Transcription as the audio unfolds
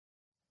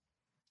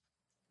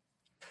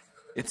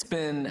It's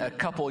been a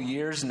couple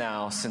years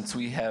now since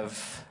we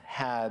have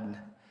had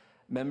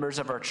members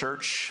of our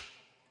church,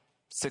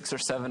 6 or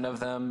 7 of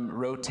them,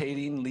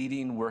 rotating,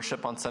 leading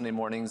worship on Sunday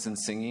mornings and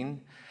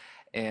singing.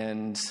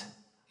 And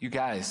you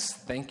guys,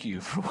 thank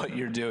you for what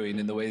you're doing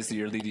in the ways that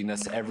you're leading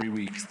us every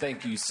week.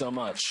 Thank you so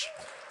much.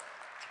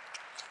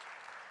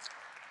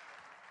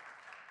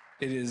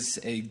 It is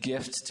a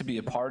gift to be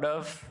a part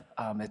of.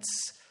 It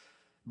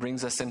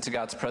brings us into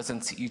God's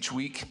presence each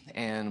week,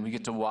 and we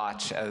get to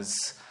watch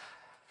as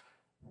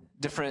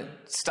different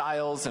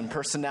styles and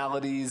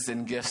personalities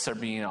and gifts are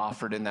being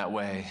offered in that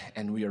way,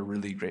 and we are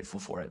really grateful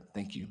for it.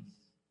 Thank you.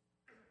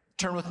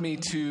 Turn with me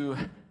to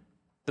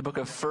the book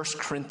of 1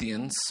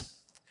 Corinthians,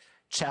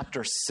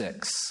 chapter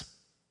 6.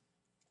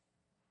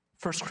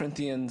 1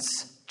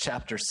 Corinthians,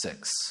 chapter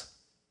 6.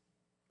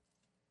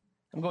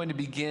 I'm going to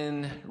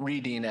begin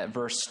reading at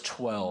verse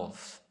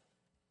 12.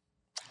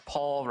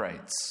 Paul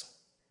writes,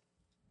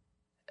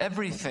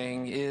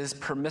 "Everything is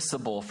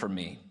permissible for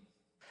me,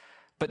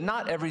 but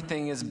not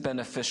everything is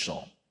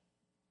beneficial.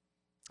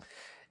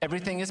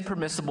 Everything is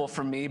permissible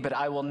for me, but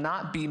I will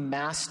not be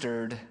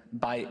mastered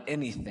by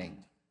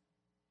anything.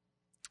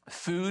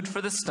 Food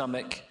for the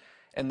stomach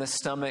and the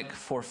stomach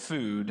for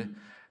food,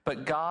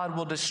 but God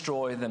will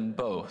destroy them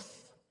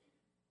both.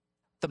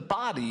 The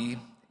body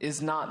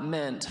is not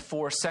meant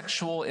for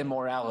sexual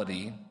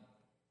immorality,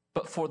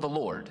 but for the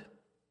Lord,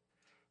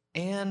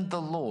 and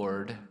the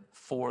Lord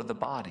for the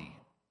body.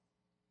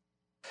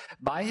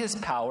 By his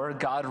power,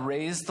 God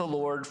raised the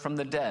Lord from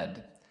the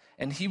dead,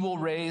 and he will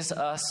raise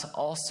us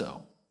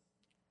also.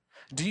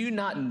 Do you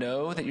not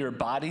know that your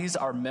bodies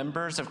are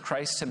members of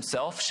Christ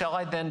himself? Shall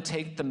I then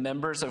take the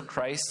members of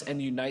Christ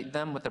and unite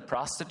them with a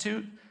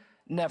prostitute?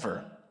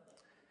 Never.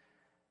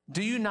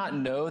 Do you not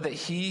know that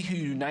he who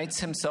unites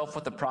himself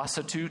with a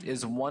prostitute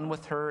is one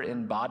with her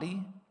in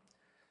body?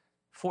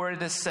 For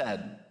it is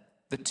said,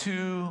 the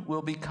two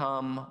will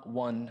become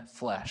one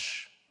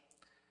flesh.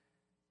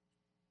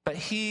 But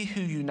he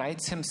who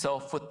unites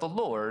himself with the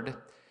Lord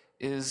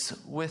is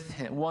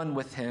one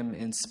with him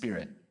in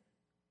spirit.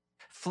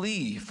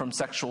 Flee from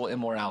sexual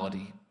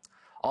immorality.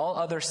 All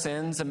other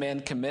sins a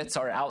man commits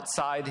are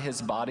outside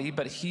his body,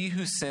 but he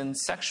who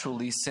sins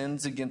sexually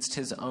sins against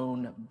his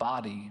own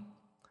body.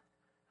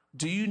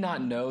 Do you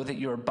not know that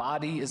your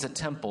body is a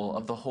temple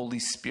of the Holy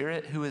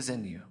Spirit who is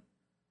in you,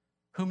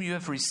 whom you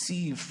have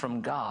received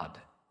from God?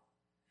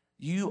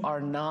 You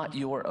are not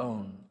your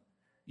own.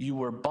 You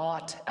were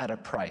bought at a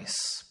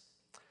price.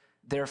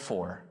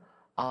 Therefore,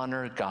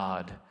 honor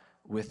God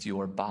with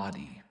your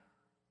body."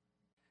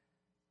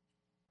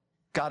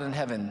 God in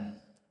heaven,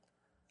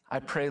 I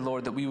pray,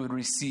 Lord, that we would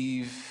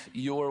receive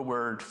your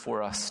word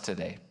for us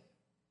today.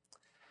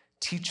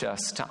 Teach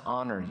us to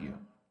honor you,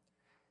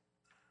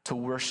 to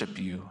worship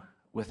you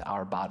with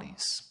our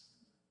bodies.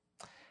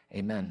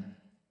 Amen.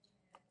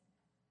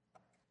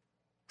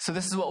 So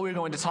this is what we're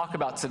going to talk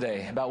about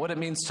today, about what it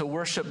means to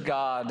worship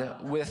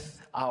God with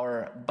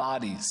our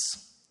bodies.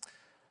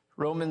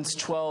 Romans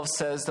 12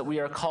 says that we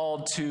are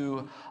called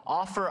to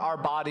offer our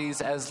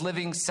bodies as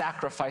living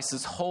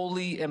sacrifices,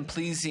 holy and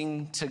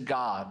pleasing to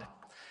God.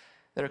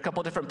 There are a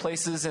couple different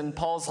places in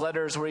Paul's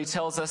letters where he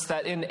tells us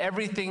that in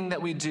everything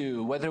that we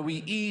do, whether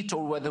we eat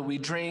or whether we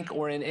drink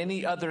or in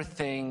any other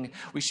thing,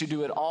 we should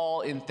do it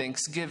all in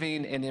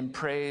thanksgiving and in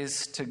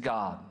praise to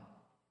God.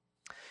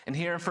 And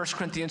here in 1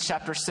 Corinthians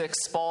chapter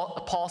 6,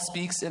 Paul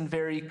speaks in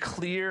very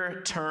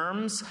clear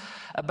terms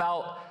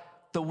about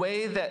the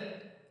way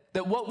that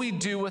what we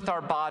do with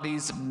our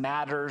bodies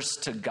matters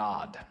to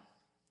God.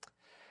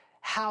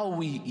 How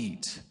we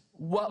eat,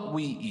 what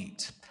we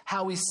eat,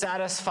 how we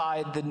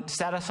satisfy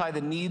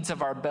the needs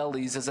of our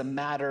bellies is a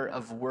matter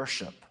of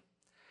worship.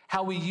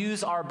 How we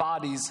use our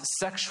bodies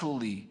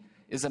sexually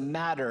is a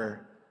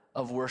matter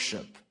of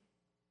worship.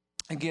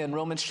 Again,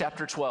 Romans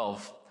chapter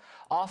 12.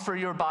 Offer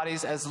your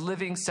bodies as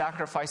living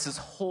sacrifices,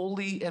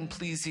 holy and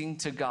pleasing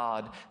to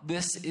God.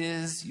 This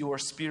is your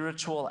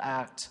spiritual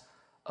act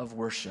of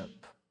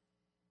worship.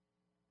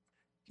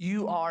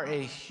 You are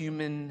a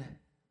human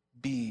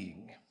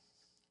being.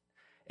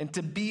 And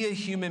to be a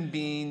human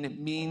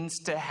being means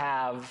to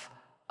have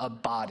a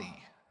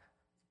body.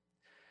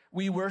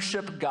 We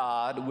worship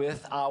God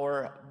with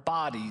our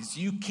bodies.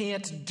 You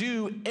can't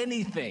do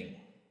anything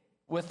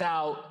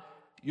without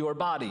your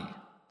body.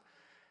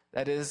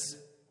 That is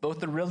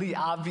both a really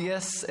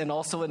obvious and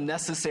also a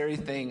necessary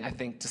thing, I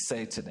think, to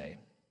say today.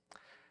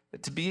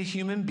 That to be a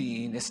human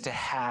being is to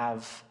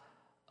have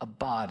a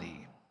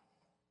body.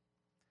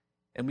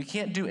 And we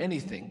can't do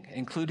anything,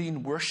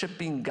 including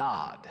worshiping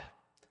God,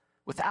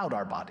 without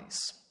our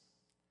bodies.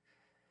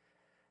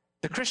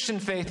 The Christian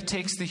faith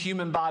takes the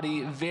human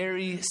body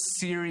very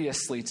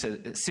seriously,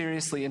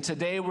 and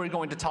today we're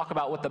going to talk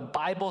about what the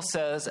Bible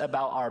says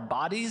about our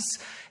bodies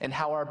and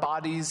how our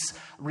bodies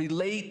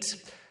relate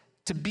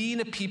to being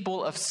a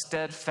people of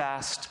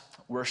steadfast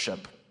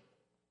worship.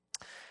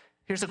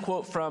 Here's a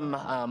quote from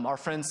our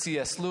friend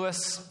C.S.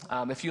 Lewis.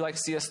 If you like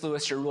C.S.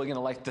 Lewis, you're really going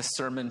to like this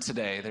sermon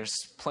today. There's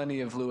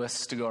plenty of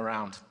Lewis to go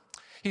around.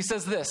 He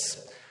says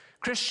this,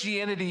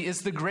 Christianity is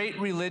the great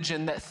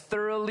religion that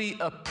thoroughly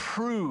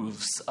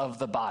approves of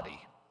the body,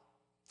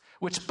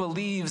 which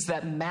believes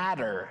that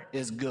matter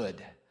is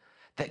good,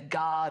 that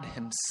God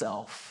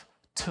himself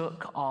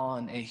took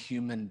on a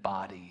human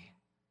body,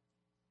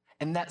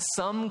 and that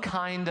some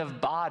kind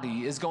of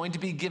body is going to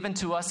be given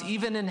to us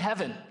even in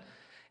heaven,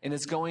 and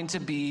is going to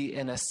be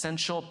an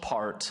essential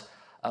part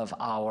of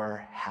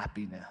our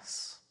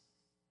happiness.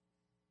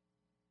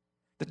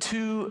 The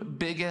two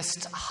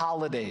biggest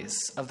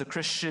holidays of the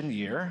Christian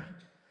year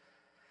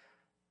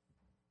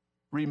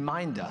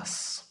remind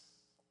us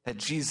that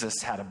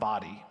Jesus had a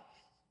body,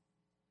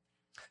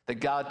 that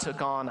God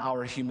took on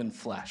our human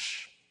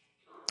flesh.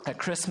 At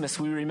Christmas,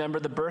 we remember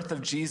the birth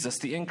of Jesus,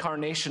 the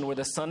incarnation where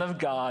the Son of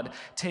God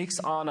takes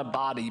on a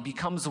body,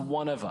 becomes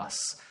one of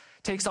us,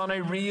 takes on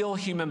a real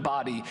human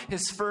body.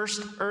 His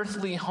first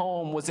earthly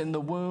home was in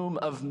the womb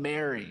of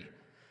Mary.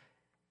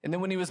 And then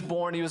when he was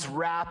born, he was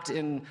wrapped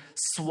in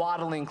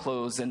swaddling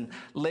clothes and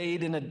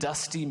laid in a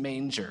dusty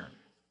manger.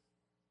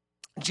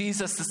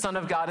 Jesus, the Son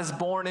of God, is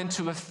born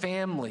into a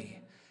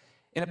family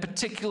in a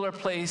particular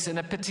place, in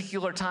a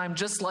particular time,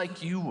 just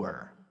like you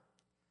were.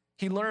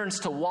 He learns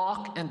to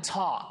walk and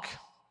talk.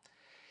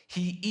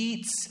 He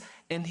eats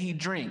and he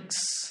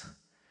drinks.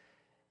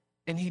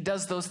 And he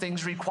does those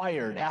things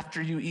required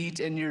after you eat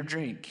and you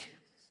drink.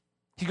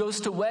 He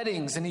goes to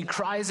weddings and he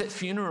cries at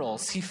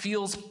funerals. He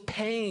feels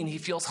pain. He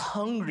feels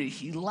hungry.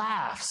 He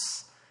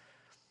laughs.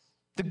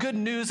 The good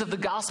news of the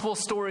gospel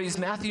stories,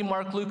 Matthew,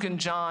 Mark, Luke, and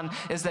John,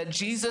 is that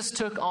Jesus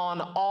took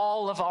on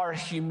all of our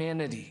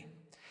humanity.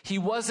 He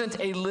wasn't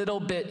a little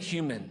bit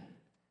human.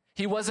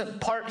 He wasn't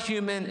part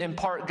human and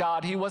part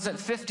God. He wasn't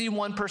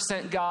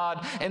 51%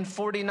 God and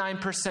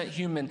 49%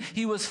 human.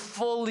 He was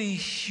fully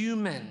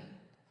human.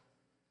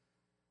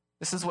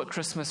 This is what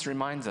Christmas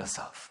reminds us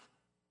of.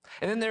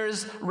 And then there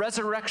is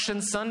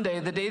Resurrection Sunday,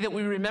 the day that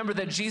we remember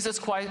that Jesus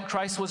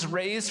Christ was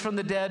raised from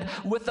the dead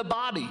with a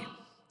body,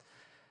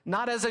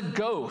 not as a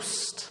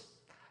ghost,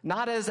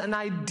 not as an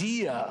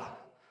idea,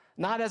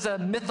 not as a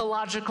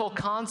mythological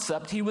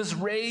concept. He was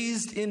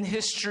raised in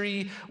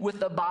history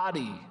with a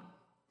body.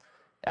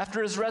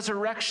 After his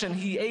resurrection,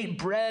 he ate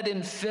bread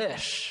and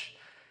fish.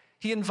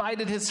 He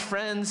invited his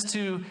friends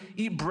to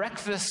eat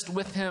breakfast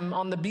with him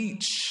on the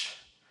beach.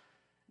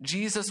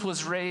 Jesus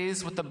was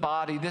raised with the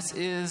body. This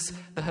is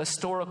the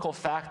historical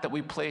fact that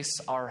we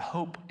place our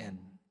hope in.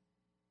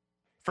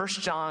 1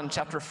 John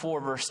chapter 4,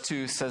 verse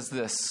 2 says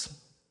this: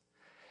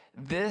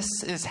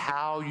 "This is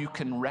how you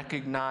can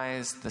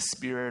recognize the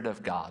Spirit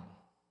of God.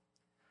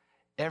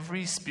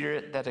 Every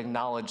spirit that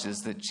acknowledges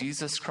that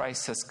Jesus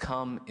Christ has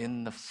come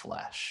in the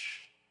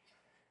flesh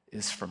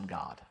is from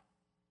God."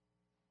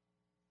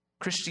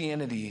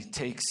 Christianity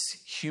takes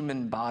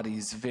human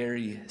bodies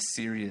very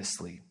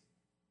seriously.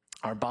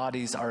 Our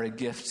bodies are a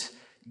gift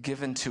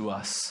given to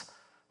us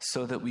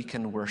so that we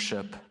can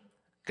worship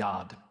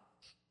God.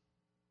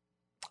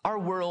 Our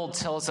world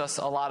tells us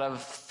a lot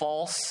of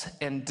false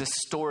and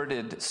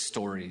distorted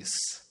stories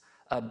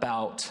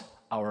about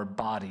our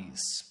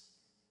bodies,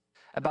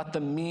 about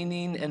the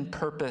meaning and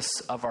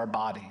purpose of our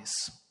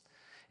bodies.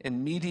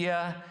 In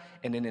media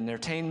and in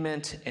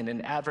entertainment and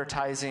in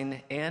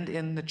advertising and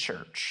in the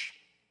church,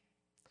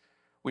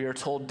 we are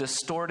told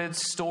distorted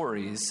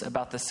stories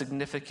about the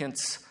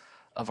significance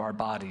of our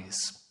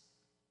bodies.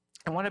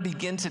 I want to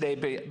begin today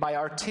by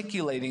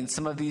articulating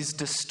some of these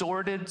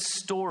distorted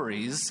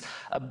stories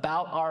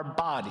about our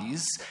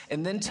bodies,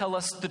 and then tell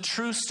us the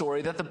true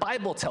story that the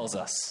Bible tells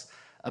us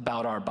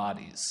about our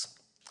bodies.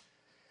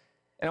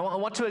 And I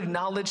want to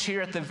acknowledge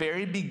here at the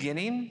very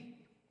beginning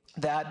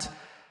that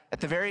at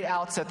the very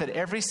outset that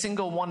every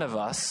single one of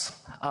us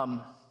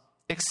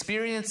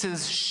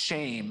experiences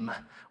shame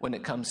when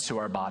it comes to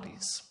our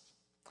bodies.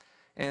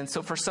 And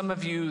so for some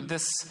of you,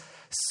 this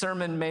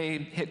sermon may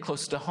hit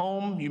close to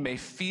home. You may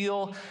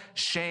feel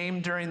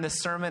shame during the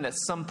sermon at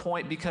some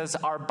point because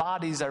our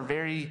bodies are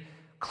very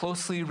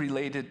closely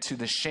related to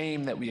the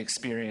shame that we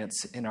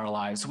experience in our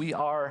lives. We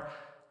are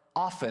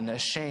often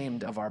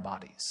ashamed of our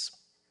bodies.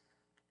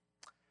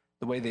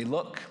 The way they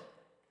look,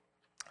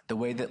 the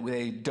way that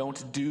they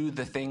don't do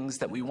the things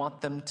that we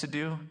want them to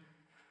do,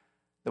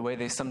 the way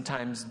they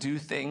sometimes do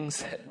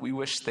things that we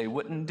wish they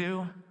wouldn't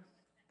do.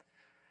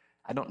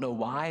 I don't know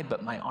why,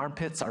 but my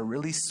armpits are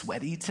really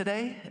sweaty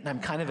today, and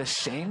I'm kind of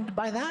ashamed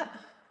by that.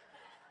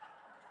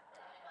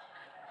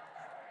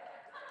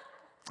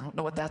 I don't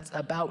know what that's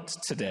about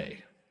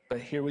today, but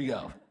here we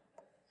go.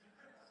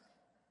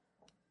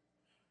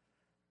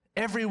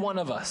 Every one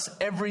of us,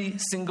 every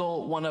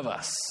single one of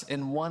us,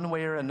 in one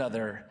way or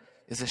another,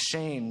 is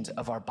ashamed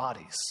of our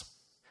bodies.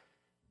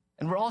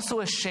 And we're also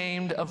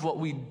ashamed of what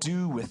we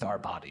do with our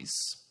bodies.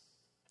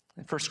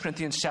 In 1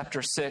 Corinthians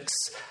chapter 6,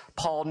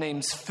 Paul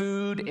names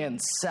food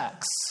and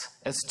sex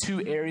as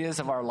two areas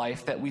of our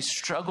life that we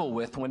struggle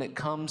with when it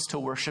comes to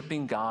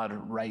worshiping God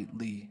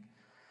rightly.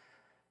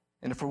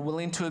 And if we're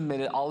willing to admit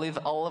it,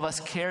 all of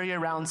us carry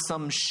around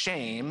some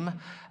shame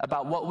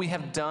about what we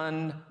have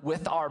done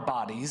with our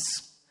bodies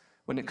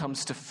when it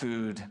comes to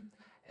food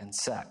and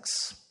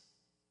sex.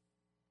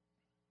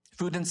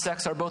 Food and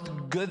sex are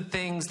both good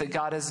things that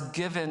God has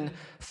given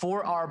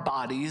for our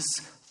bodies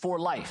for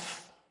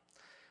life.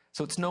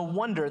 So it's no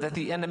wonder that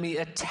the enemy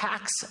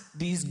attacks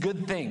these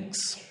good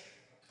things,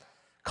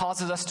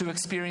 causes us to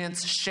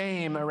experience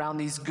shame around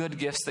these good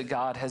gifts that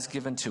God has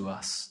given to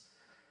us.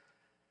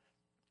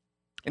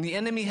 And the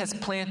enemy has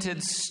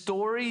planted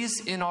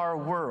stories in our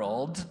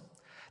world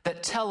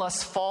that tell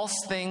us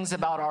false things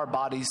about our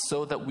bodies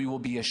so that we will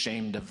be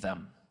ashamed of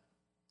them.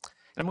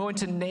 And I'm going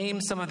to name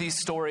some of these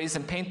stories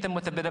and paint them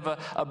with a bit of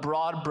a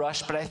broad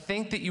brush, but I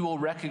think that you will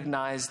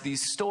recognize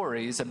these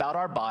stories about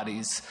our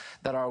bodies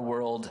that our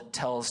world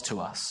tells to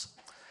us.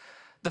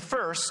 The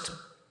first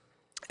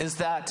is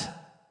that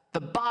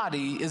the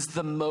body is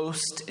the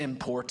most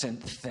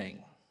important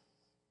thing.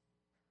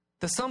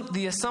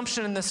 The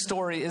assumption in this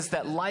story is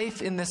that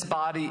life in this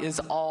body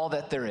is all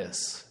that there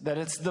is, that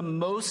it's the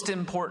most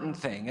important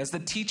thing. As the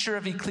teacher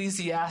of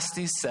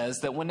Ecclesiastes says,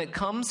 that when it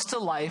comes to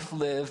life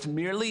lived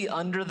merely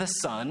under the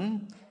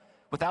sun,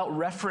 without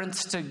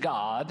reference to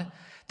God,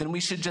 then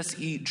we should just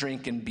eat,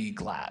 drink, and be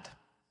glad.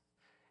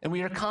 And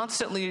we are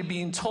constantly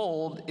being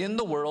told in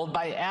the world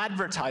by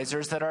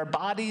advertisers that our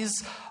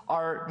bodies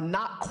are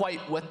not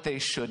quite what they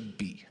should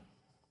be,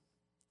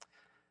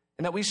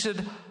 and that we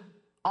should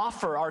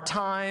offer our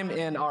time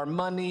and our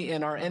money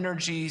and our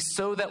energy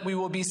so that we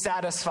will be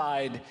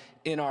satisfied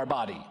in our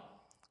body.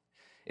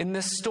 In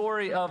this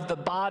story of the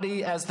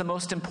body as the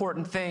most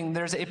important thing,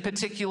 there's a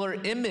particular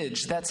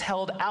image that's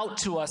held out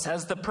to us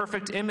as the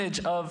perfect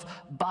image of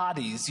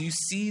bodies. You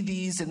see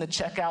these in the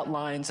checkout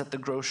lines at the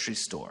grocery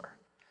store.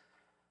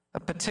 A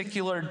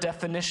particular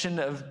definition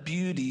of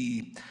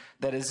beauty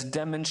that is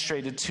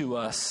demonstrated to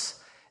us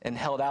and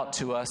held out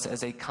to us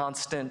as a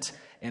constant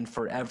and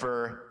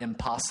forever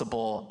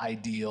impossible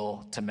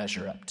ideal to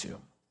measure up to.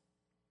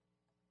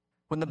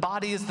 When the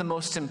body is the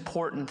most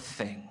important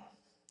thing,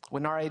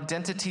 when our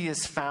identity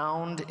is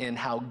found in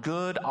how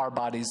good our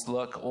bodies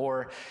look,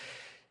 or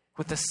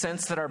with the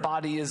sense that our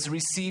body is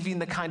receiving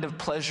the kind of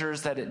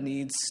pleasures that it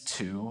needs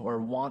to or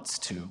wants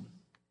to,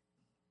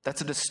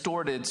 that's a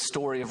distorted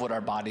story of what our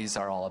bodies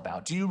are all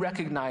about. Do you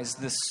recognize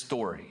this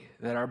story,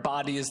 that our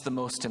body is the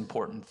most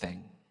important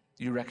thing?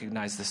 Do you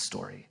recognize this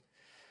story?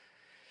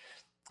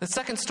 The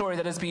second story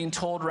that is being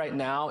told right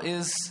now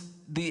is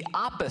the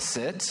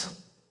opposite,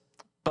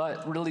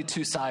 but really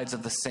two sides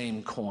of the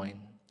same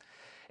coin.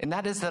 And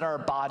that is that our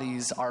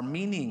bodies are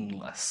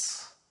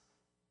meaningless.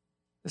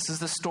 This is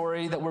the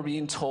story that we're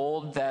being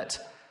told that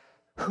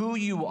who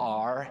you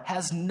are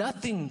has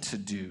nothing to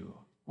do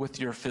with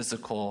your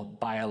physical,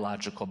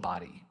 biological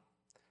body.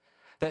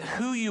 That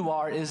who you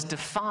are is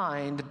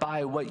defined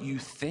by what you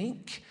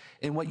think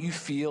and what you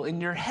feel in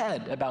your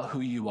head about who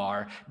you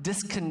are,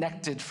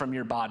 disconnected from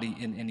your body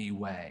in any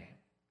way.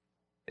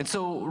 And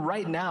so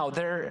right now,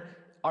 there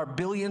are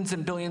billions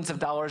and billions of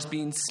dollars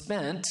being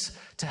spent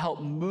to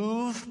help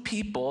move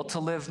people to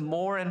live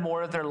more and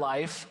more of their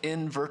life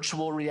in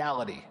virtual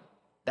reality.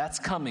 That's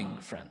coming,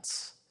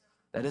 friends.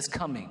 That is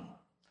coming.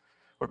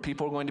 Where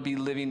people are going to be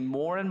living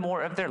more and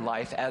more of their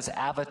life as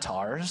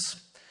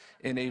avatars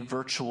in a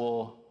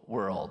virtual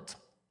world.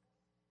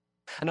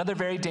 Another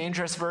very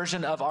dangerous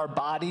version of our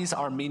bodies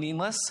are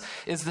meaningless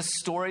is the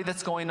story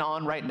that's going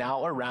on right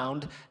now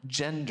around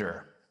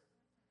gender.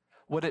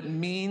 What it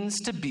means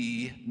to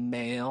be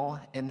male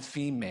and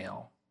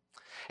female.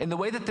 And the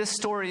way that this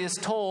story is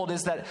told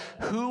is that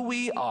who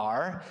we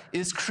are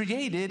is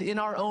created in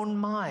our own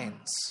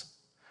minds.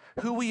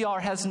 Who we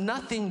are has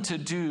nothing to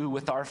do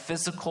with our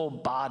physical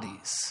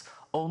bodies.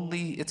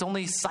 It's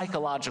only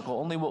psychological,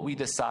 only what we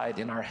decide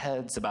in our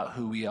heads about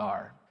who we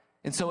are.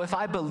 And so if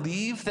I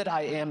believe that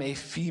I am a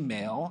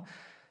female,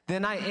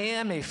 then I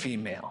am a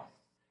female.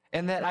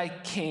 And that I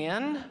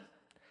can,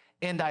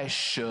 and I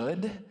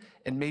should,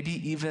 and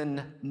maybe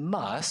even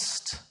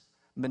must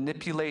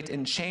manipulate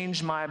and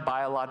change my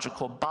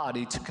biological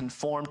body to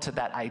conform to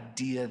that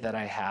idea that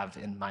I have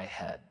in my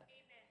head.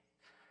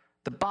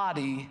 The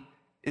body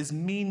is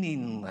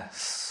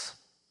meaningless.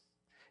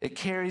 It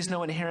carries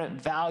no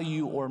inherent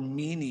value or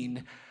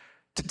meaning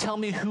to tell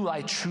me who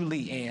I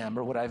truly am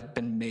or what I've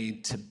been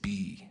made to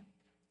be.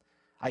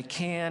 I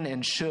can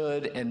and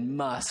should and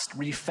must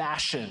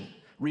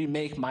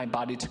remake my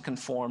body to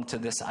conform to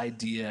this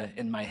idea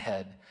in my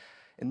head.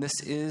 And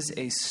this is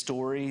a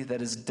story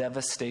that is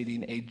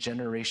devastating a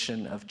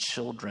generation of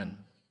children.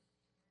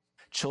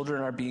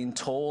 Children are being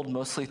told,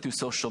 mostly through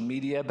social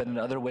media, but in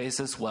other ways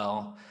as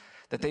well,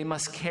 that they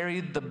must carry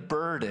the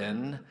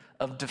burden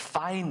of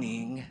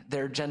defining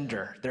their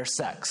gender, their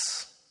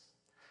sex.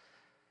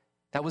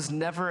 That was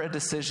never a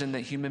decision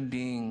that human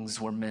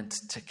beings were meant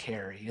to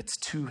carry. It's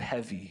too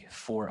heavy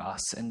for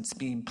us, and it's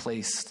being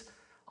placed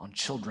on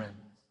children.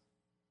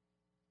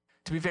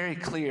 To be very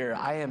clear,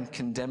 I am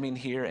condemning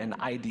here an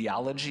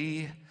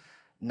ideology,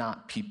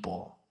 not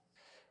people.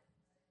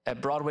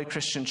 At Broadway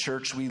Christian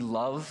Church, we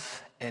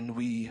love and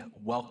we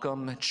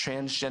welcome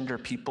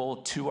transgender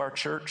people to our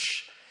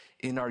church,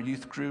 in our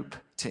youth group,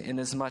 to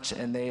inasmuch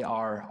and they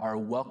are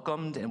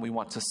welcomed, and we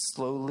want to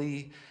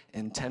slowly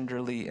and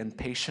tenderly and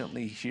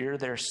patiently hear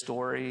their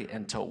story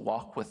and to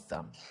walk with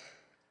them.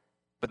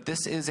 But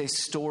this is a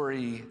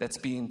story that's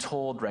being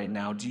told right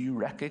now. Do you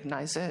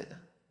recognize it?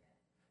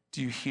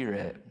 Do you hear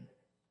it?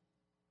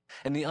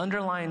 And the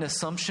underlying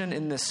assumption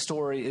in this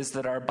story is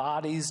that our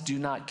bodies do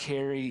not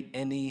carry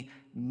any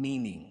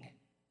meaning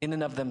in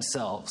and of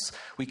themselves.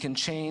 We can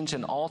change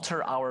and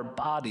alter our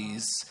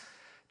bodies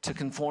to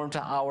conform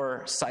to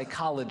our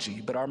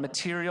psychology, but our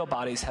material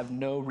bodies have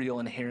no real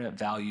inherent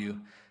value,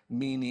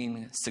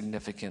 meaning,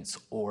 significance,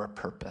 or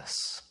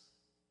purpose.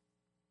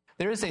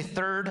 There is a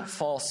third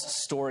false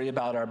story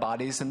about our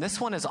bodies, and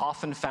this one is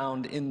often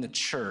found in the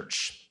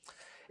church.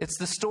 It's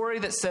the story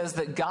that says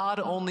that God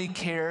only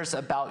cares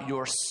about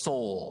your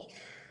soul.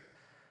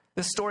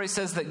 This story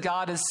says that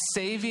God is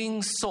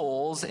saving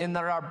souls and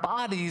that our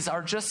bodies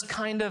are just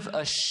kind of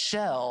a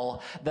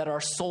shell that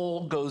our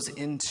soul goes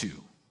into.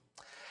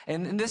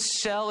 And this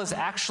shell is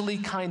actually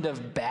kind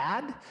of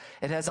bad.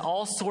 It has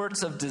all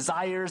sorts of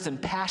desires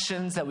and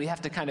passions that we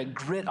have to kind of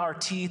grit our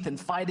teeth and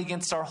fight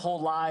against our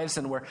whole lives.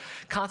 And we're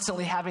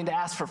constantly having to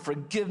ask for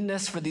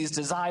forgiveness for these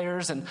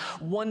desires. And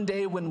one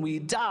day when we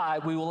die,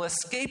 we will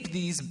escape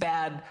these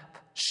bad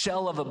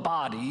shell of a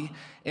body.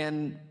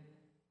 And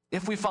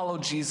if we follow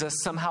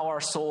Jesus, somehow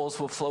our souls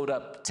will float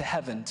up to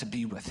heaven to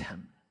be with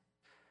him.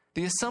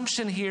 The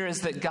assumption here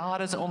is that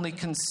God is only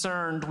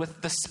concerned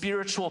with the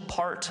spiritual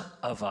part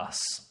of us,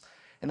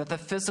 and that the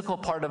physical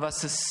part of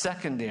us is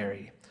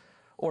secondary,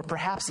 or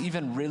perhaps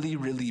even really,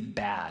 really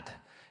bad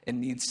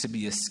and needs to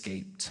be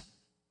escaped.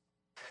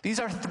 These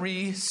are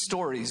three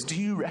stories. Do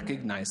you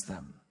recognize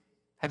them?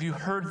 Have you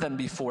heard them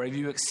before? Have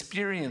you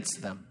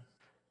experienced them?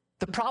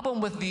 The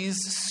problem with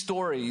these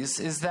stories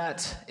is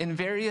that in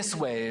various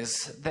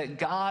ways that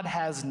God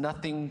has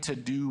nothing to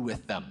do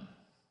with them.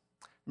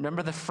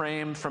 Remember the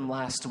frame from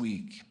last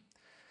week.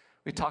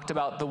 We talked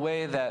about the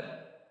way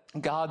that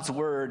God's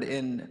word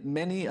in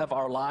many of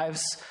our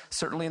lives,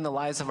 certainly in the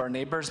lives of our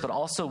neighbors, but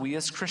also we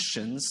as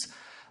Christians,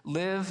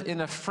 live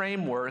in a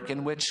framework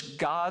in which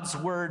God's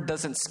word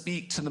doesn't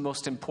speak to the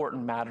most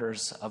important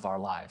matters of our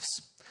lives.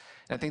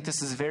 And I think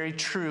this is very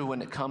true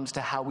when it comes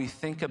to how we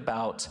think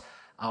about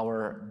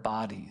our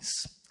bodies.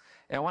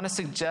 And I want to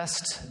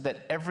suggest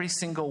that every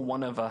single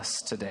one of us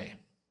today,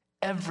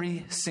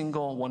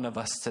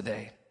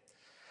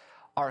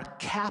 are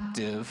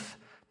captive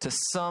to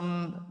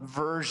some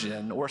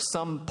version or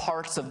some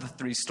parts of the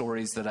three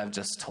stories that I've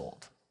just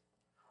told.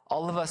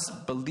 All of us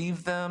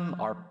believe them,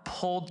 are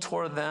pulled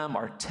toward them,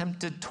 are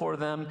tempted toward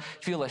them,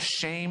 feel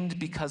ashamed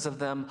because of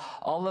them.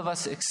 All of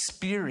us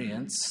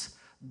experience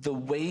the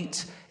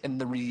weight and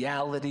the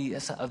reality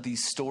of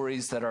these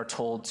stories that are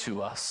told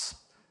to us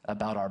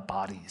about our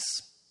bodies.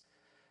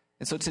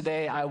 And so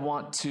today I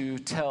want to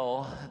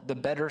tell the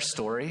better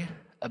story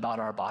about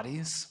our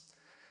bodies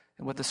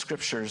and what the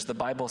scriptures, the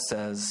Bible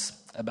says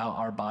about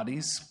our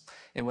bodies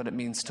and what it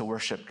means to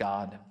worship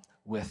God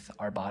with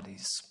our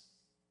bodies.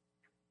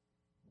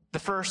 The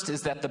first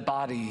is that the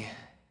body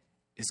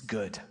is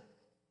good.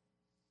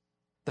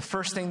 The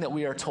first thing that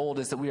we are told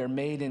is that we are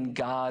made in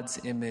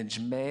God's image,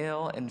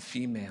 male and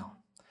female.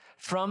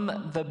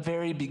 From the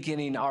very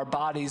beginning, our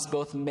bodies,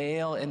 both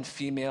male and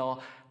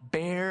female,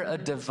 bear a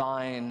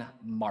divine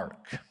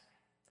mark.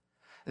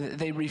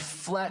 They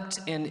reflect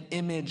and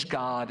image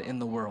God in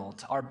the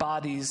world. Our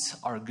bodies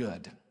are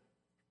good.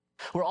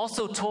 We're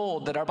also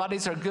told that our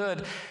bodies are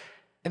good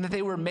and that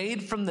they were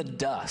made from the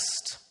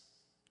dust.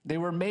 They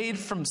were made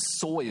from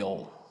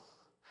soil.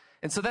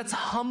 And so that's a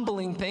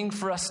humbling thing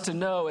for us to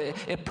know.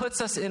 It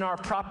puts us in our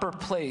proper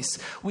place.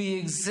 We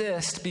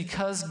exist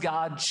because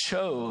God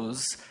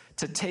chose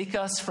to take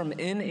us from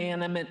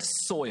inanimate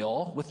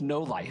soil with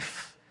no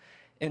life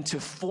and to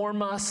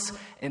form us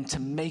and to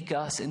make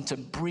us and to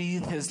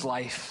breathe his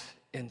life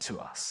into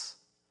us.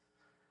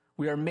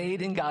 We are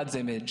made in God's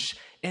image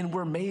and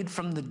we're made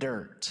from the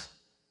dirt.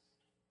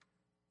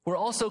 We're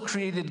also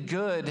created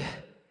good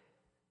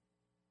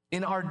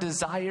in our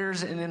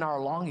desires and in our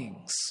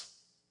longings.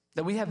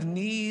 That we have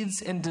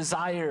needs and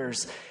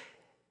desires,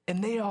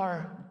 and they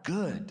are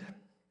good.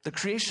 The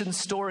creation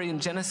story in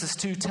Genesis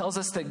 2 tells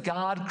us that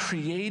God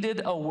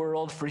created a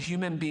world for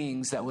human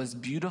beings that was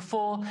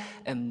beautiful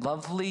and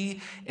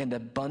lovely and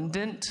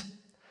abundant.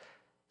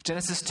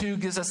 Genesis 2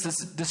 gives us this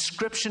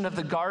description of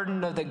the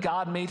garden that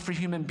God made for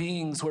human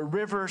beings, where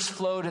rivers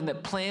flowed and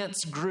that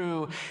plants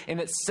grew. And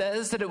it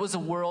says that it was a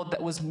world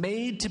that was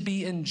made to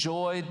be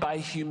enjoyed by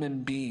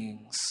human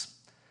beings.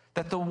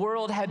 That the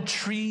world had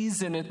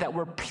trees in it that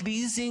were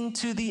pleasing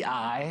to the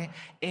eye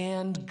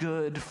and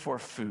good for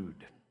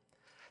food.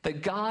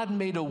 That God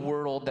made a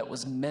world that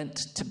was meant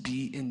to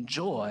be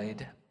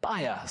enjoyed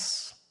by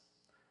us.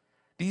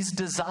 These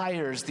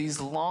desires,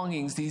 these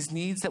longings, these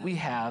needs that we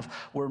have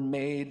were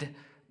made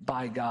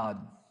by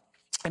God.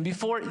 And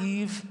before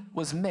Eve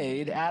was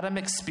made, Adam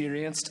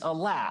experienced a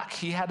lack.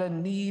 He had a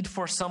need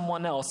for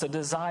someone else, a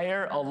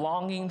desire, a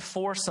longing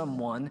for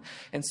someone.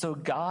 And so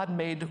God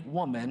made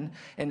woman,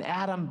 and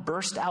Adam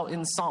burst out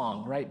in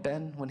song, right,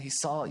 Ben, when he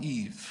saw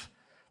Eve,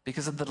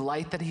 because of the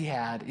delight that he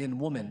had in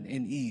woman,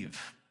 in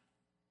Eve.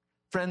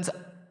 Friends,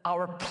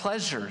 our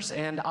pleasures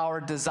and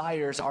our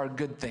desires are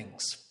good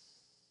things.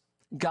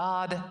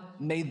 God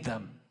made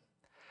them.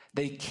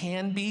 They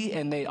can be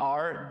and they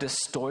are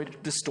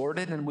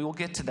distorted, and we will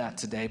get to that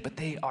today, but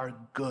they are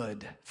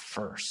good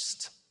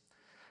first.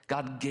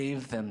 God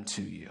gave them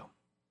to you.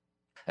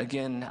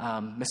 Again,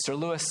 Mr.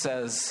 Lewis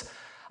says,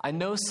 I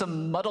know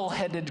some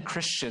muddle-headed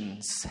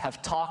Christians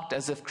have talked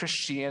as if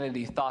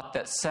Christianity thought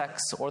that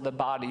sex or the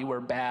body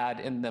were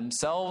bad in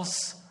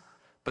themselves,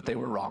 but they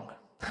were wrong.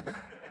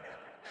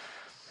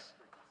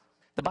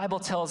 The Bible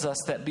tells us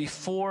that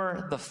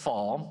before the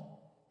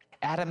fall,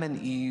 Adam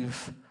and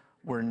Eve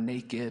were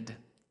naked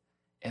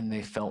and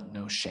they felt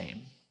no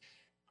shame.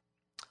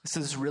 This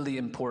is really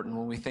important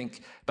when we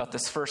think about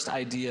this first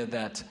idea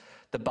that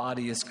the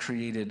body is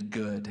created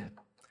good.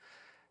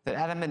 That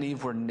Adam and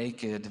Eve were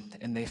naked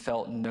and they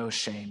felt no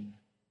shame.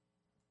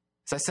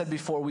 As I said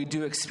before, we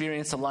do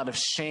experience a lot of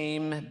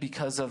shame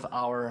because of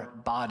our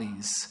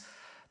bodies.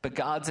 But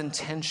God's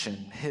intention,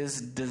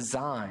 his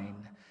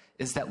design,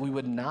 is that we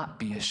would not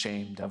be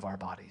ashamed of our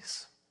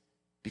bodies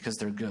because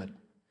they're good.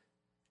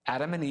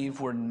 Adam and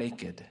Eve were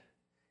naked,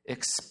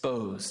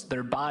 exposed.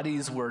 Their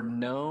bodies were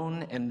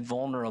known and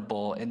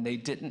vulnerable, and they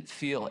didn't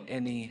feel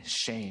any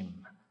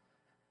shame.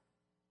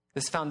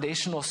 This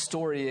foundational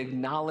story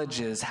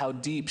acknowledges how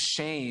deep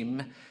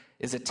shame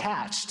is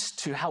attached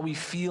to how we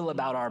feel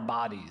about our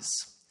bodies.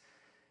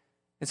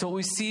 And so what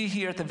we see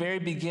here at the very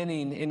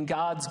beginning in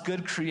God's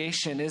good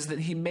creation is that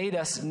he made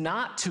us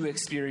not to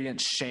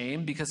experience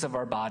shame because of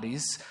our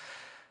bodies,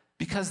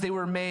 because they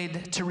were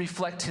made to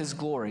reflect his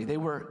glory. They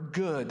were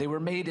good. They were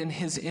made in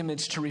his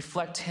image to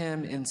reflect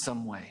him in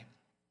some way.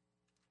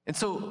 And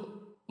so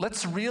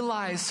let's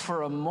realize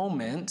for a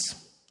moment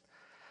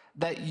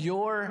that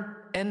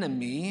your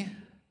enemy,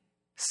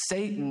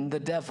 Satan, the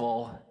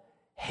devil,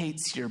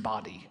 hates your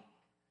body.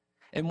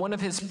 And one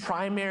of his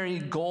primary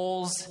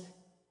goals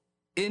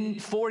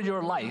for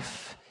your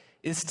life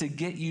is to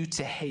get you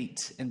to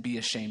hate and be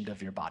ashamed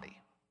of your body.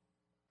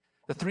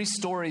 The three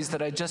stories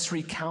that I just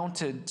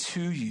recounted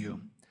to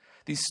you,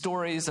 these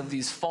stories of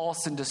these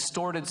false and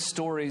distorted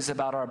stories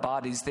about our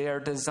bodies, they are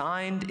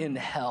designed in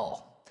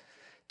hell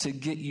to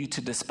get you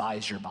to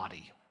despise your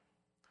body.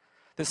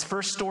 This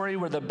first story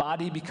where the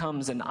body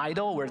becomes an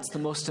idol, where it's the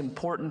most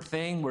important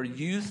thing, where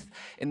youth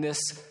in this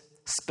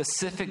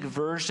specific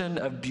version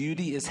of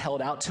beauty is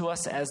held out to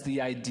us as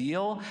the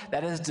ideal,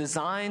 that is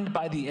designed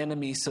by the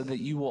enemy so that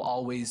you will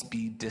always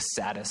be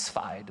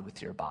dissatisfied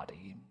with your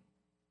body.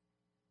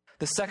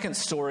 The second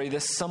story,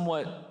 this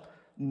somewhat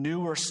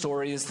newer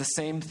story, is the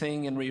same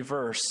thing in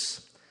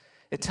reverse.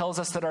 It tells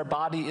us that our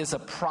body is a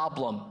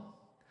problem,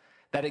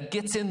 that it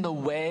gets in the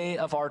way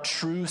of our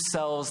true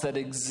selves that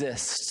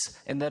exist,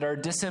 and that our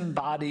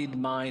disembodied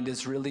mind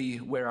is really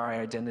where our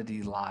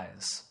identity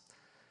lies.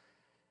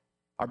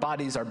 Our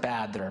bodies are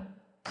bad, they're a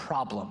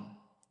problem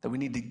that we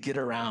need to get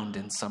around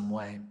in some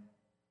way.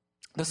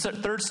 The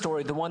third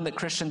story, the one that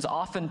Christians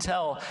often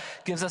tell,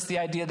 gives us the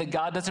idea that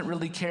God doesn't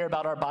really care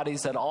about our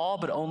bodies at all,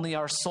 but only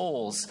our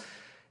souls.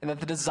 And that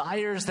the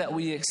desires that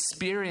we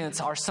experience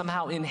are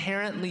somehow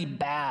inherently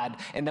bad,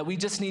 and that we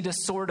just need to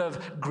sort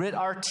of grit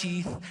our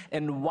teeth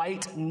and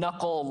white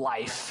knuckle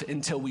life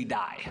until we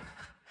die,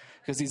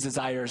 because these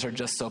desires are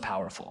just so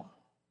powerful.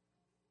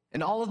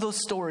 And all of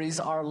those stories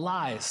are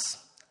lies.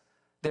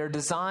 They're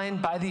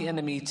designed by the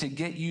enemy to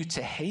get you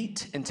to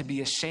hate and to be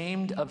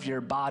ashamed of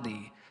your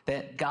body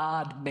that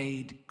God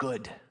made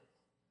good.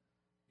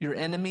 Your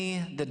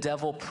enemy, the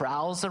devil,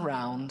 prowls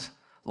around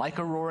like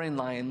a roaring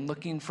lion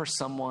looking for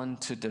someone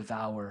to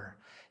devour.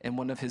 And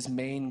one of his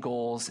main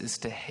goals is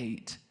to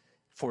hate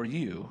for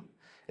you,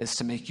 is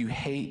to make you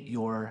hate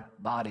your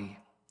body.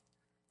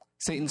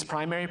 Satan's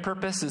primary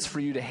purpose is for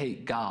you to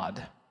hate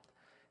God.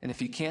 And if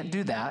he can't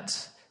do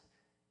that,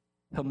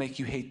 he'll make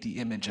you hate the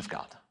image of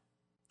God.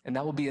 And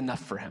that will be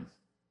enough for him.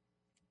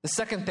 The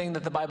second thing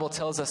that the Bible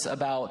tells us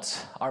about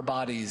our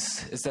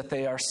bodies is that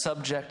they are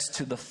subject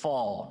to the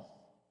fall.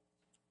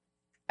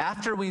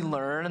 After we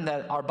learn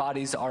that our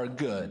bodies are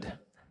good,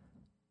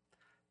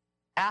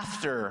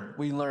 after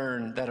we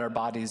learn that our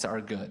bodies are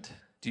good,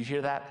 do you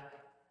hear that?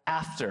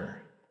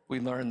 After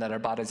we learn that our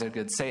bodies are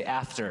good. Say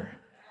after.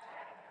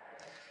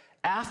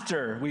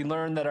 After we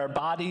learn that our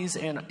bodies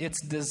and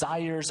its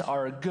desires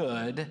are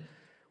good,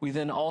 we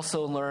then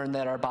also learn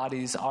that our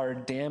bodies are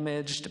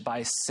damaged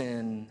by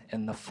sin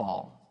and the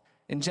fall.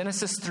 In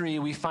Genesis 3,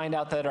 we find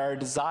out that our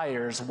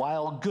desires,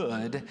 while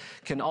good,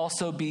 can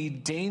also be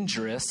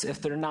dangerous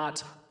if they're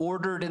not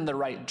ordered in the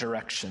right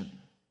direction.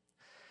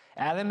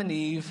 Adam and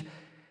Eve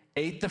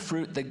ate the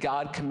fruit that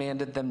God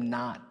commanded them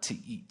not to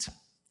eat.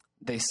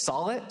 They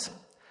saw it,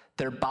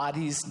 their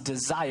bodies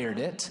desired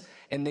it,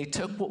 and they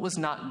took what was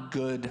not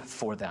good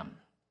for them.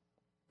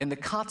 And the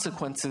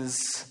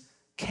consequences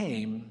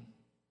came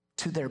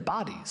to their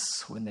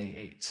bodies when they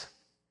ate.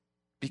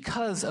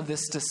 Because of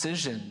this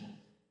decision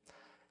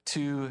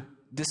to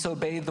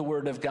disobey the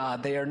word of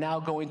God, they are now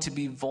going to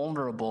be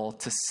vulnerable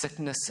to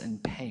sickness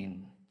and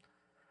pain.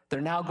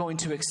 They're now going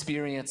to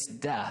experience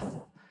death,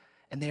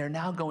 and they are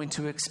now going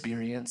to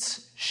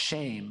experience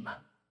shame.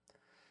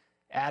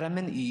 Adam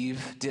and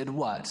Eve did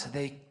what?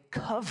 They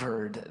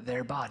covered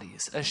their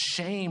bodies,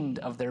 ashamed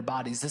of their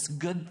bodies, this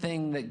good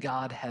thing that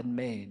God had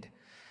made.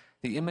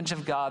 The image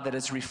of God that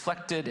is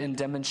reflected and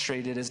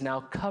demonstrated is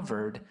now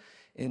covered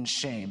in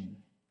shame.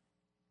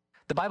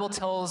 The Bible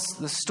tells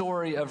the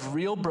story of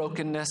real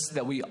brokenness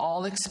that we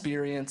all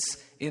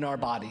experience in our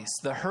bodies.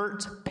 The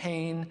hurt,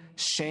 pain,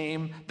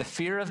 shame, the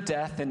fear of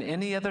death, and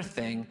any other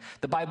thing.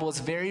 The Bible is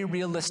very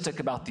realistic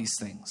about these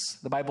things.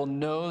 The Bible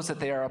knows that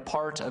they are a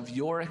part of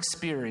your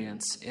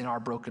experience in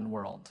our broken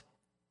world.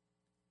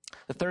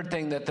 The third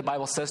thing that the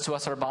Bible says to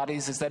us, our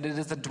bodies, is that it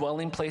is the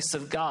dwelling place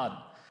of God.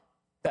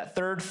 That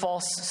third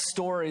false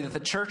story that the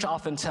church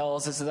often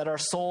tells is that our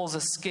souls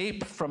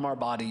escape from our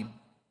body.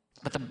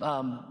 But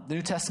the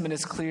New Testament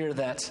is clear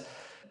that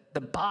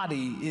the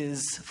body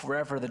is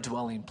forever the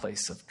dwelling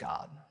place of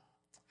God.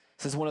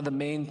 This is one of the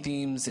main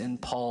themes in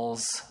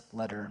Paul's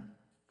letter,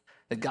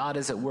 that God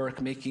is at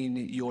work making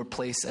your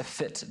place a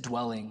fit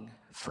dwelling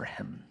for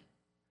him.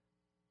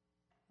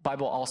 The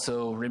Bible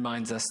also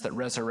reminds us that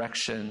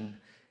resurrection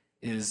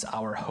is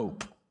our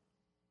hope.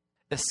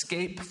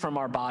 Escape from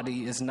our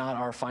body is not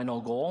our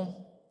final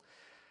goal.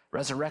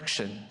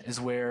 Resurrection is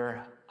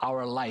where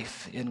our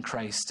life in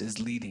Christ is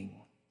leading.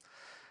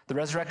 The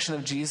resurrection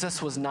of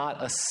Jesus was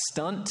not a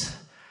stunt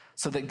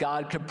so that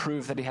God could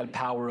prove that he had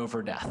power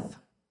over death.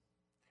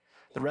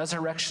 The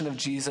resurrection of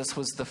Jesus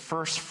was the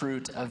first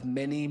fruit of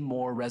many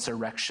more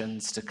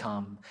resurrections to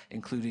come,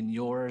 including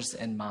yours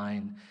and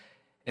mine,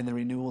 and the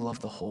renewal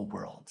of the whole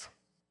world.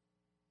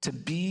 To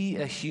be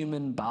a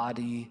human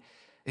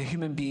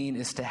being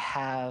is to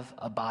have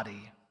a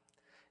body.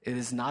 It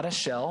is not a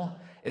shell.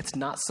 It's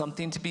not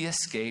something to be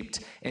escaped,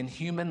 and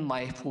human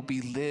life will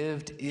be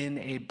lived in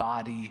a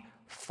body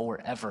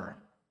forever.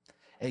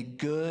 A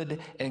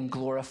good and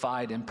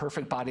glorified and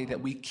perfect body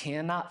that we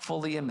cannot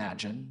fully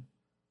imagine,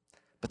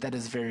 but that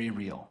is very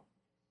real.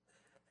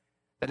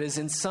 That is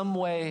in some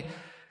way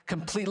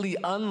completely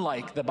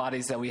unlike the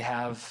bodies that we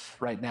have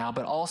right now,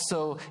 but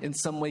also in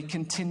some way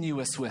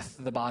continuous with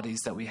the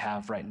bodies that we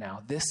have right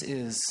now. This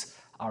is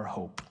our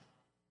hope.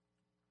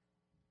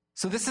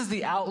 So this is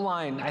the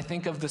outline, I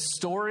think, of the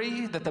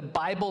story that the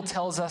Bible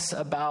tells us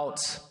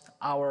about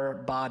our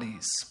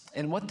bodies.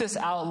 And what this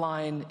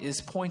outline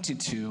is pointing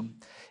to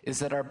is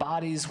that our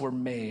bodies were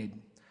made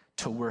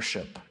to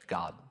worship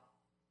God.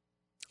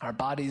 Our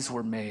bodies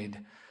were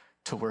made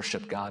to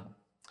worship God.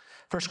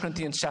 1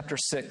 Corinthians chapter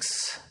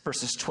 6,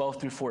 verses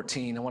 12 through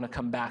 14. I want to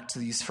come back to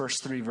these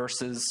first three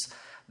verses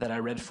that I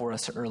read for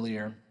us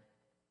earlier.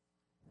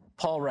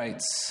 Paul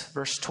writes,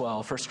 verse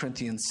 12, 1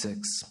 Corinthians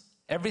 6,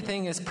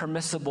 "Everything is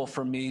permissible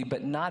for me,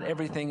 but not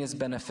everything is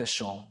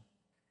beneficial.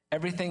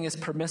 Everything is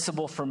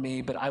permissible for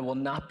me, but I will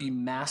not be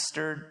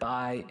mastered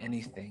by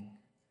anything.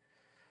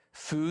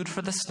 Food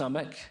for the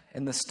stomach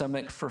and the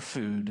stomach for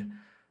food,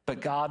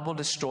 but God will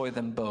destroy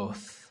them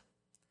both.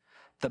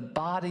 The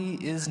body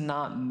is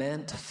not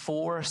meant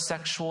for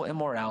sexual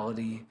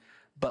immorality,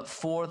 but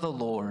for the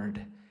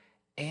Lord,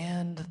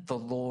 and the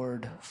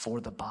Lord for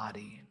the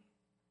body.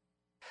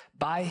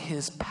 By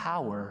his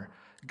power,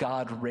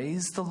 God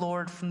raised the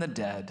Lord from the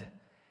dead,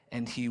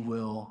 and he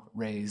will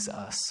raise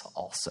us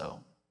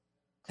also."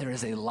 There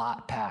is a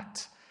lot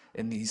packed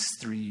in these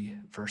three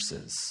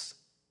verses.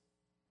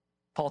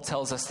 Paul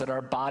tells us that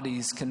our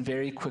bodies can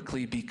very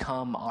quickly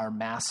become our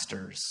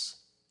masters.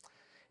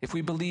 If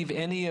we believe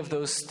any of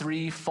those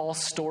three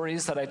false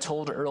stories that I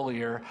told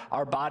earlier,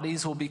 our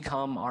bodies will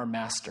become our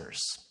masters.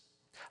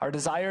 Our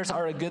desires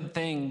are a good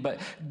thing,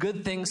 but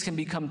good things can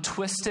become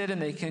twisted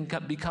and they can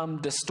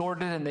become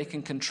distorted and they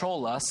can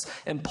control us.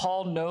 And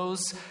Paul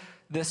knows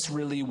this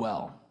really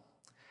well.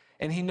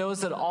 And he knows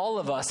that all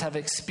of us have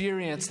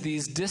experienced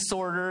these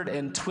disordered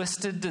and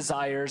twisted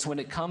desires when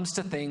it comes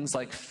to things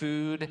like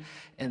food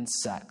and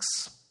sex.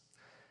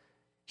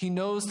 He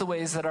knows the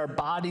ways that our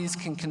bodies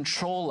can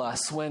control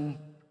us when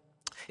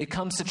it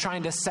comes to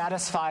trying to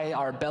satisfy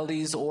our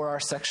bellies or our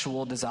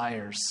sexual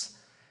desires.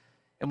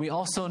 And he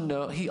also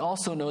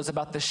knows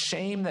about the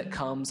shame that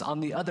comes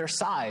on the other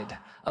side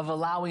of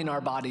allowing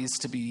our bodies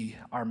to be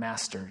our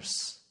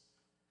masters.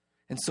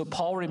 And so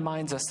Paul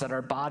reminds us that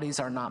our bodies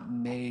are not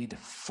made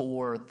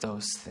for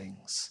those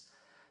things.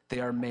 They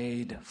are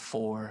made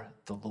for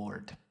the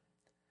Lord.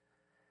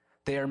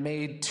 They are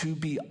made to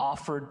be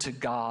offered to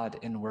God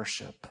in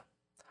worship.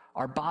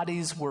 Our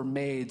bodies were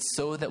made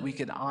so that we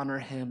could honor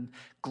him,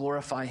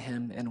 glorify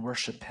him, and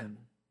worship him.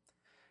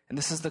 And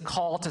this is the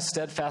call to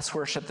steadfast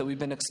worship that we've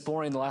been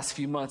exploring the last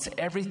few months.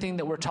 Everything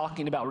that we're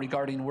talking about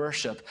regarding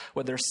worship,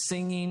 whether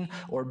singing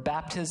or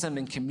baptism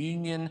and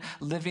communion,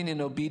 living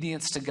in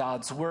obedience to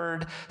God's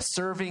word,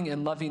 serving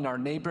and loving our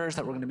neighbors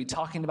that we're going to be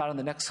talking about in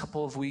the next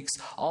couple of weeks,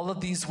 all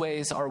of these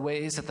ways are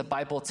ways that the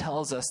Bible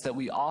tells us that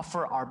we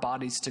offer our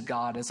bodies to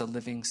God as a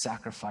living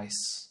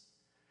sacrifice.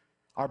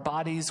 Our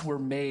bodies were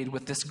made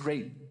with this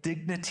great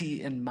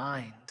dignity in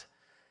mind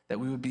that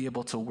we would be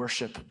able to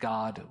worship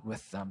God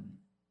with them.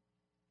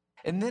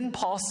 And then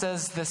Paul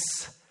says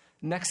this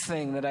next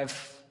thing that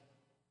I've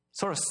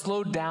sort of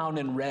slowed down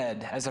and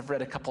read as I've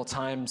read a couple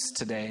times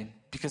today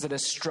because it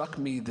has struck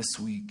me this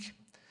week.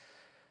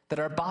 that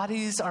our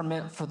bodies are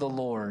meant for the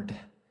Lord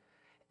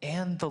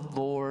and the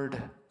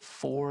Lord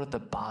for the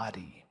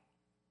body.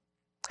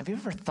 Have you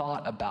ever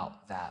thought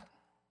about that?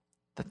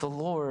 That the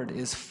Lord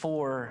is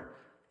for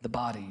the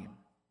body.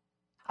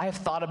 I have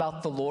thought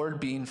about the Lord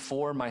being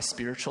for my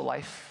spiritual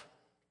life.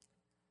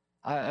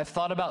 I've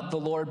thought about the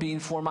Lord being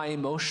for my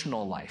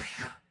emotional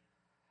life.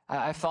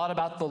 I've thought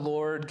about the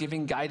Lord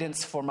giving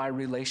guidance for my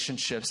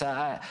relationships.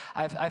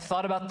 I've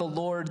thought about the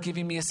Lord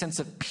giving me a sense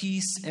of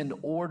peace and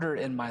order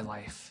in my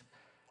life.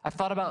 I've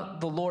thought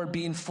about the Lord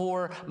being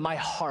for my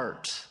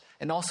heart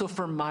and also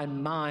for my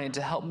mind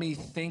to help me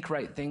think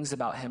right things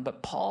about him.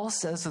 But Paul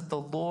says that the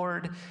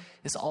Lord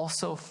is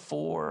also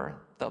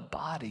for the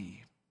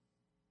body.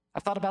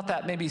 I've thought about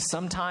that maybe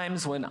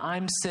sometimes when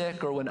I'm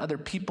sick or when other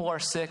people are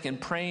sick and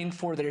praying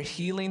for their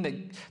healing, that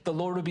the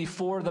Lord would be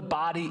for the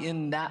body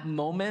in that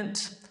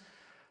moment.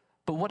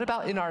 But what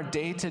about in our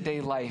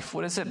day-to-day life?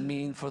 What does it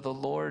mean for the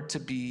Lord to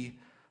be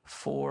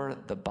for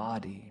the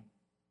body?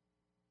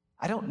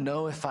 I don't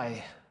know if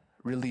I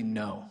really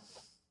know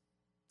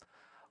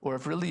or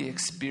have really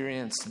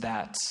experienced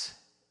that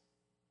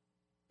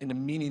in a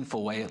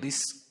meaningful way, at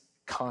least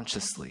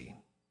consciously.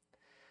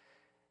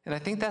 And I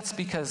think that's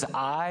because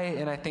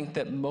I think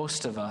that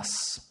most of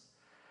us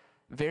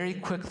very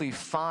quickly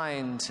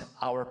find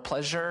our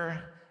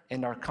pleasure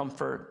and our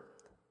comfort,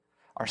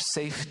 our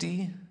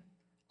safety,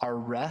 our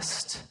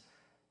rest,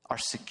 our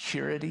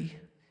security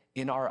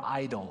in our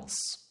idols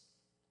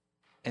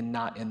and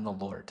not in the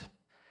Lord.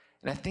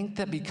 And I think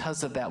that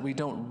because of that, we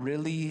don't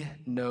really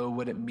know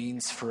what it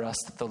means for us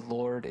that the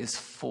Lord is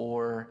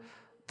for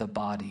the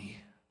body.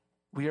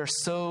 We are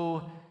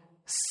so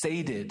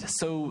sated,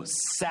 so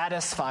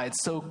satisfied,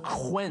 so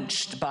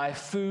quenched by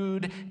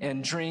food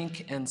and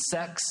drink and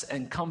sex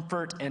and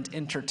comfort and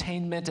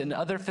entertainment and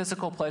other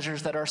physical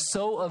pleasures that are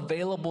so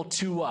available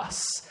to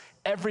us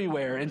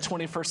everywhere in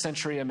 21st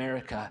century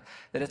America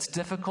that it's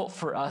difficult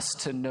for us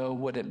to know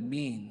what it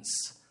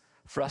means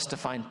for us to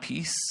find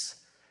peace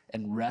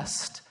and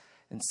rest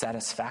and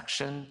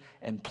satisfaction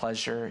and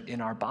pleasure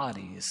in our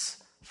bodies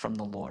from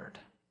the Lord.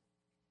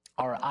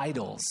 Our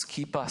idols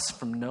keep us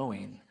from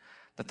knowing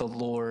that the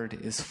Lord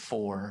is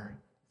for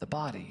the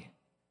body.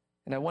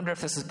 And I wonder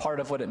if this is part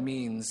of what it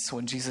means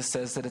when Jesus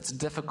says that it's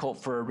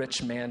difficult for a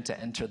rich man to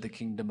enter the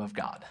kingdom of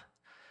God.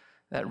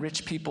 That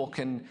rich people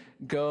can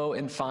go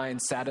and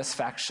find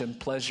satisfaction,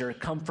 pleasure,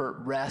 comfort,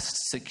 rest,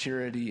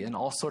 security, and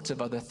all sorts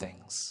of other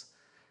things,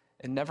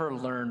 and never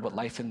learn what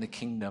life in the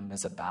kingdom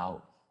is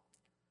about.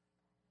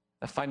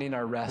 Finding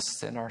our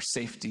rest and our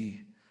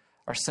safety,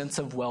 our sense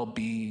of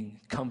well-being,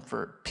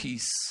 comfort,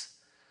 peace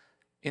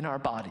in our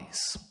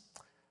bodies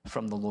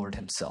from the Lord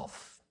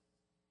himself.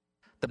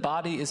 The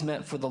body is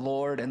meant for the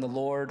Lord and the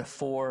Lord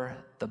for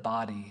the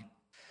body.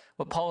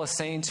 What Paul is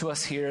saying to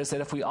us here is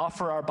that if we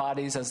offer our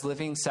bodies as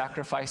living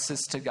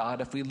sacrifices to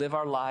God, if we live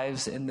our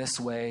lives in this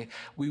way,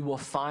 we will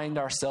find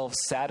ourselves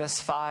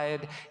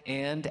satisfied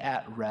and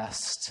at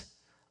rest,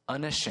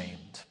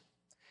 unashamed,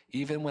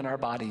 even when our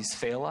bodies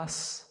fail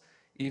us,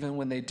 even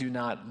when they do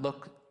not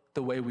look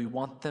the way we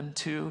want them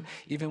to,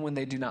 even when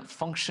they do not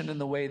function in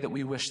the way that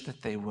we wish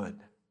that they would.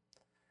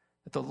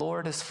 That the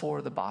Lord is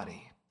for the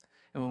body.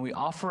 And when we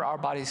offer our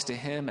bodies to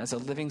him as a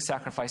living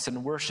sacrifice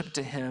and worship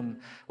to him,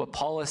 what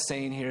Paul is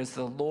saying here is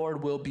the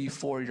Lord will be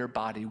for your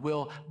body,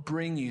 will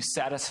bring you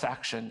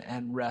satisfaction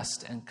and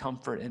rest and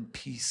comfort and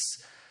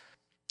peace.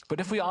 But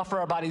if we offer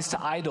our bodies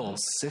to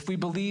idols, if we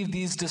believe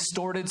these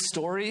distorted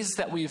stories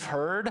that we've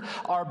heard,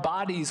 our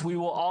bodies, we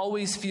will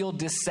always feel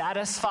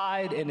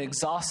dissatisfied and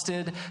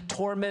exhausted,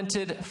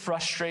 tormented,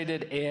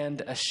 frustrated,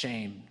 and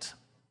ashamed.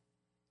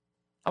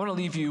 I want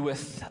to leave you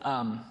with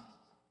some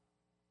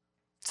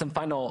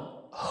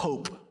final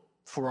hope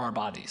for our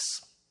bodies.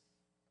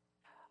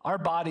 Our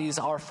bodies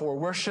are for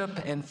worship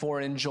and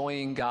for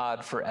enjoying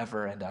God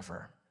forever and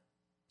ever.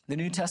 The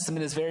New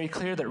Testament is very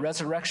clear that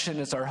resurrection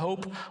is our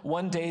hope.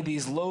 One day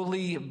these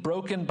lowly,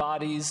 broken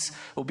bodies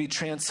will be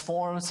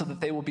transformed so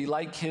that they will be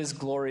like his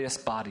glorious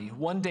body.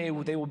 One day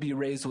we will be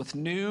raised with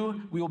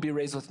new,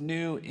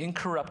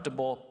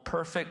 incorruptible,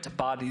 perfect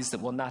bodies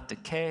that will not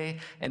decay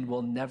and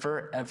will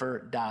never, ever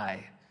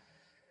die.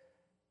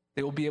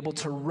 They will be able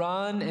to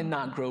run and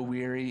not grow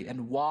weary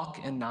and walk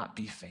and not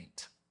be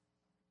faint.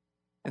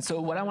 And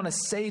so what I want to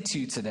say to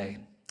you today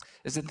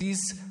is that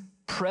these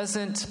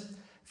present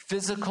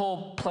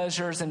physical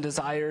pleasures and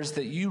desires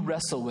that you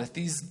wrestle with,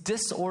 these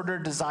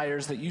disordered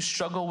desires that you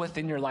struggle with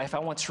in your life, I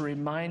want to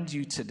remind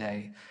you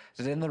today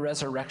that in the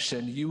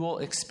resurrection, you will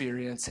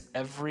experience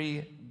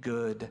every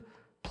good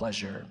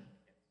pleasure.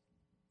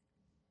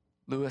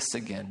 Lewis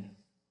again.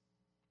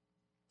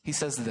 He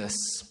says this.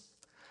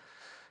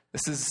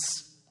 This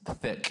is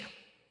thick,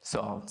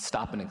 so I'll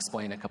stop and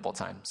explain a couple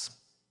times.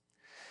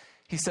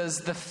 He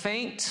says, the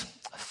faint,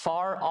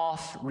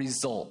 far-off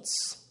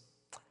results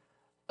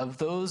of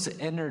those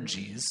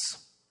energies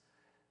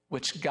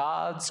which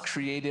God's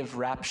creative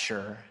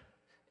rapture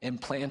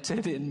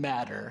implanted in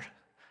matter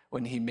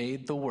when he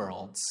made the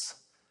worlds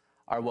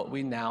are what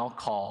we now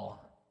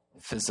call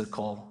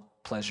physical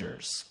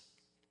pleasures.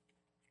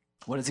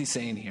 What is he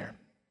saying here?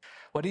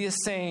 What he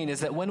is saying is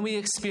that when we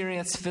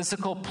experience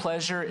physical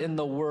pleasure in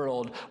the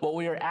world, what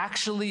we are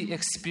actually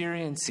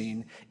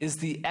experiencing is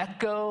the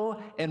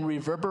echo and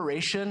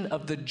reverberation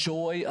of the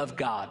joy of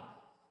God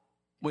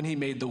when he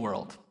made the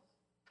world.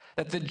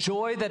 That the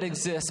joy that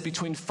exists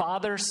between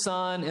Father,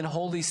 Son, and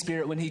Holy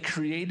Spirit when he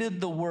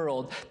created the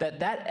world,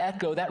 that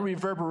echo, that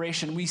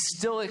reverberation, we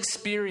still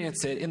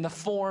experience it in the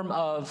form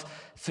of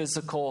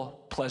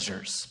physical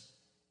pleasures.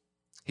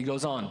 He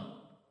goes on,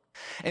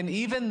 and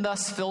even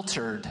thus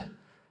filtered,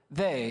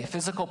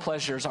 physical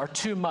pleasures, are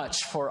too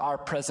much for our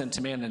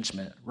present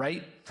management,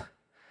 right?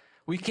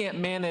 We can't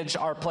manage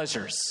our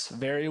pleasures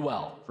very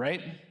well,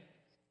 right?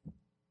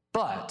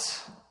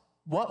 But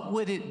what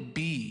would it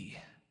be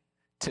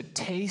to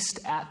taste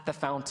at the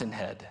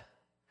fountainhead,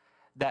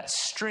 that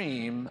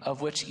stream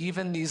of which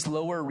even these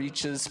lower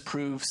reaches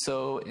prove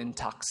so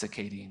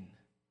intoxicating?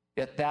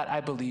 Yet that, I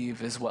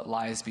believe, is what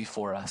lies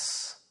before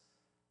us.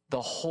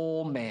 The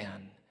whole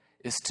man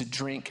is to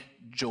drink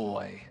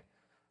joy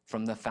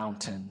from the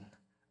fountain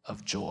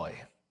of joy.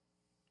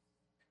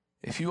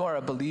 If you are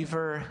a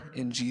believer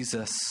in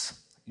Jesus,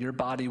 your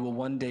body will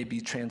one day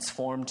be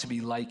transformed to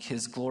be like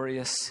his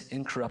glorious,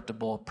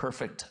 incorruptible,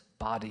 perfect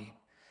body.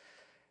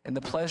 And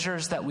the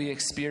pleasures that we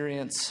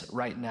experience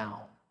right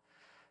now,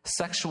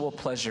 sexual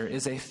pleasure,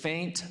 is a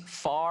faint,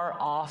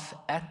 far-off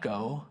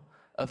echo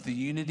of the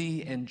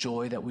unity and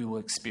joy that we will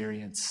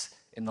experience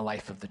in the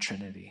life of the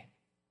Trinity.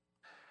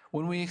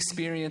 When we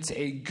experience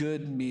a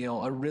good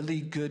meal, a really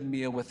good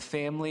meal with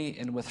family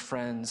and with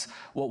friends,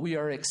 what we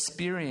are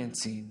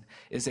experiencing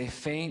is a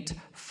faint,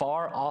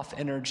 far-off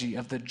energy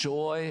of the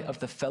joy of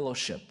the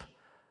fellowship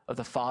of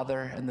the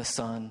Father and the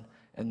Son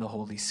and the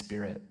Holy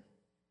Spirit.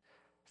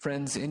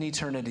 Friends, in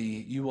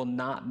eternity, you will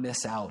not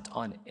miss out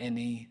on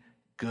any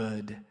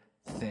good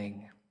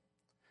thing.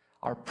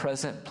 Our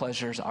present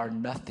pleasures are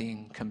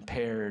nothing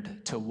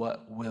compared to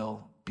what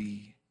will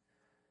be.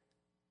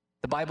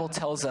 The Bible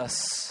tells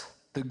us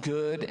the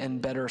good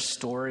and better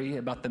story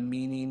about the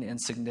meaning and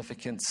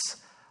significance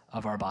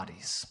of our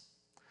bodies.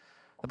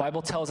 The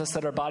Bible tells us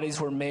that our bodies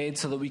were made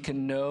so that we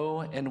can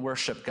know and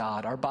worship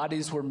God. Our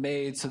bodies were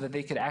made so that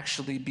they could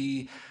actually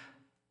be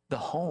the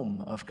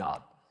home of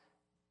God.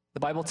 The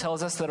Bible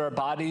tells us that our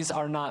bodies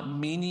are not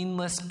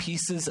meaningless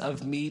pieces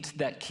of meat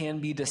that can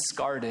be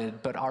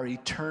discarded, but are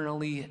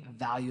eternally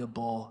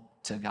valuable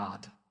to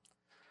God.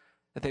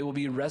 That they will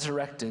be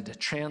resurrected,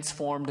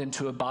 transformed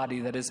into a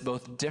body that is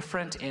both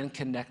different and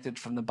connected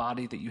from the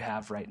body that you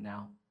have right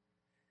now.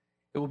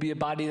 It will be a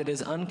body that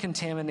is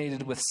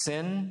uncontaminated with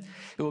sin.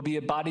 It will be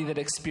a body that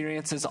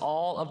experiences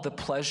all of the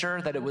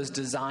pleasure that it was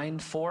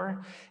designed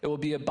for. It will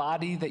be a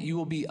body that you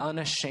will be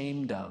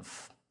unashamed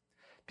of,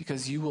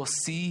 because you will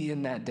see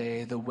in that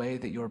day the way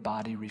that your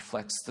body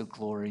reflects the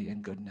glory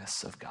and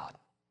goodness of God.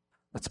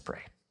 Let's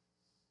pray.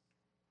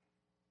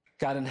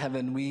 God in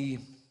heaven,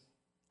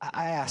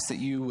 I ask that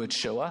you would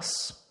show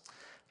us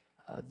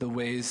the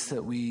ways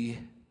that we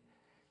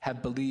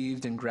have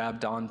believed and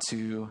grabbed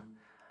onto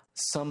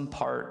some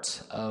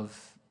part of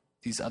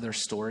these other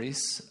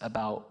stories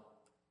about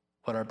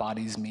what our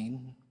bodies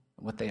mean,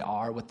 what they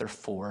are, what they're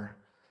for.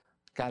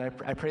 God,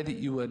 I pray that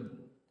you would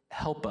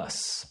help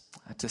us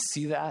to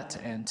see that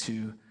and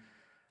to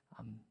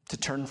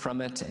turn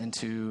from it and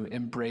to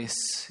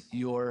embrace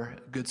your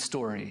good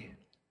story,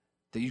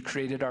 that you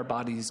created our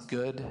bodies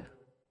good,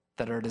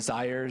 that our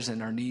desires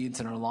and our needs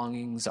and our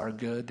longings are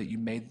good, that you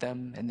made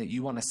them, and that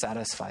you want to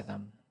satisfy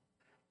them.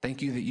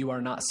 Thank you that you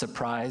are not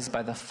surprised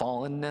by the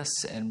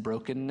fallenness and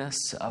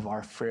brokenness of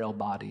our frail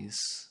bodies,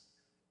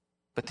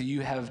 but that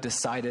you have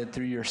decided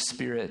through your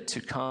Spirit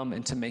to come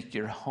and to make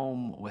your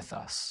home with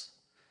us,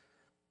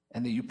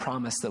 and that you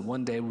promise that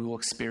one day we will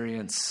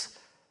experience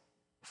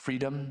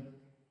freedom,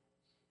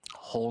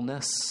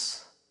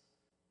 wholeness,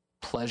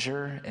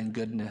 pleasure, and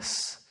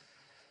goodness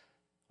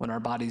when our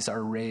bodies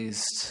are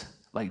raised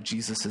like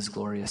Jesus'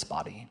 glorious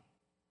body.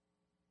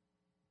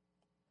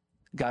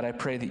 God, I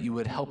pray that you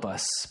would help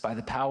us by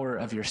the power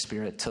of your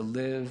Spirit to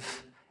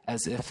live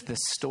as if this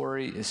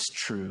story is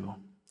true,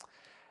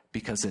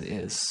 because it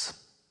is.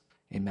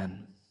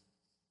 Amen.